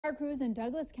Fire crews in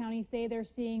Douglas County say they're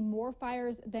seeing more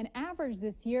fires than average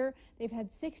this year. They've had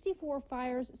 64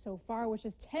 fires so far, which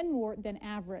is 10 more than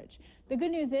average. The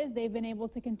good news is they've been able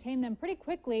to contain them pretty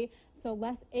quickly, so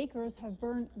less acres have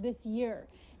burned this year.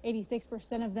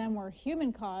 86% of them were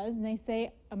human caused, and they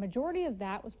say a majority of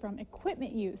that was from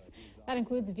equipment use. That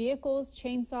includes vehicles,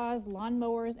 chainsaws,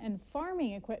 lawnmowers, and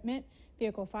farming equipment.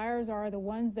 Vehicle fires are the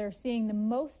ones they're seeing the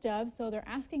most of, so they're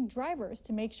asking drivers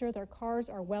to make sure their cars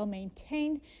are well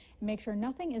maintained and make sure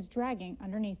nothing is dragging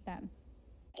underneath them.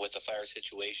 With the fire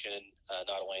situation,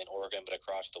 not only in Oregon but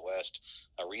across the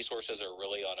West, resources are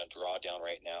really on a drawdown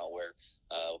right now, where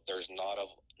there's not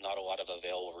a lot of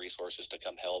available resources to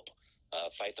come help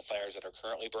fight the fires that are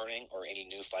currently burning or any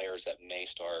new fires that may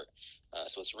start.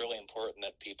 So it's really important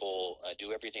that people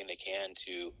do everything they can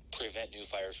to prevent new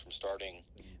fires from starting.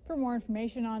 For more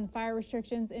information on fire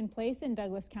restrictions in place in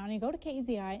Douglas County, go to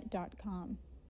KEZI.com.